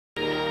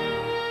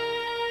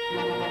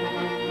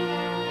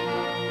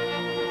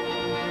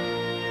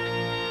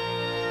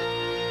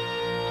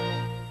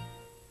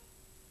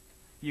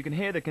You can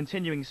hear the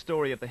continuing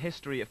story of the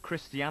history of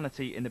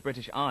Christianity in the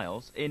British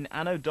Isles in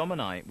Anno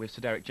Domini with Sir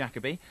Derek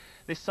Jacobi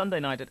this Sunday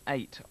night at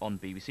 8 on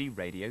BBC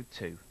Radio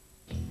 2.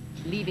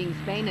 Leaving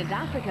Spain and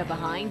Africa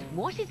behind,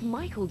 what is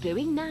Michael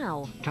doing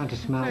now? Trying to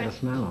smell the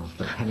smells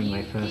that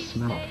Hemingway first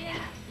smelled.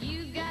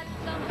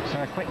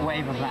 So a quick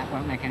wave of that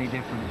won't make any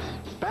difference.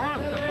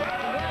 Bam!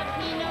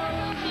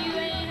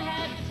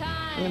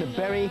 I'm going to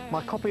bury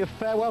my copy of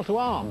Farewell to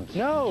Arms.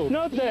 No,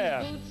 not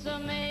there.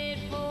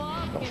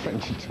 Not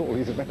French at all,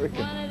 he's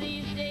American. I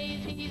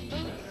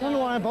don't know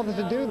why I bothered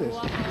to do this.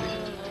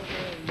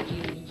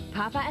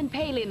 Papa and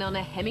Palin on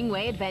a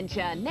Hemingway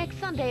adventure next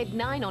Sunday at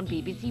 9 on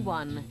BBC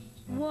One.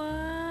 Why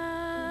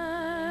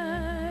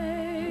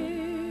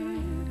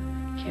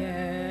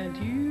can't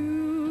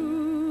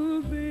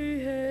you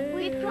behave?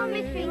 We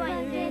promise we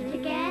won't do it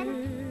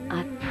again.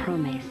 I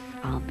promise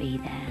I'll be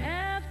there.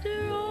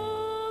 After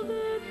all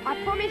the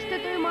I promise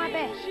to do my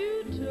best.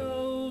 you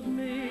told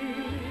me,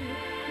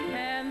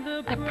 and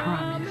the I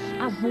promise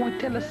I won't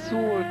tell a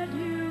soul.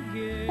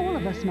 All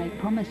of us make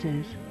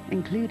promises,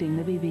 including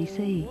the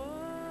BBC.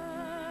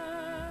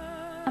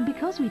 And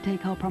because we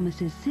take our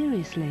promises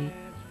seriously,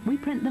 we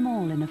print them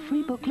all in a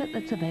free booklet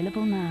that's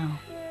available now.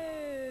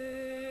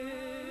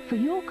 For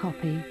your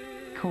copy,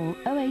 call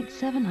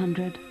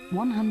 08700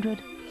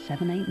 100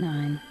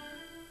 789.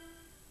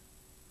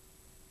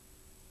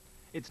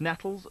 It's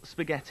nettles,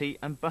 spaghetti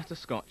and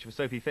butterscotch for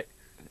Sophie Fick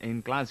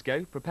in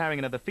Glasgow, preparing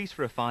another feast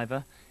for a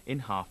fiver in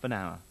half an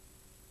hour.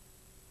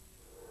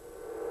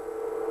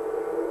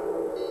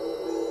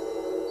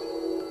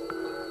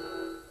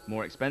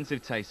 More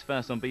expensive taste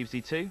first on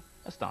BBC Two,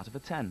 a starter for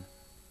 10.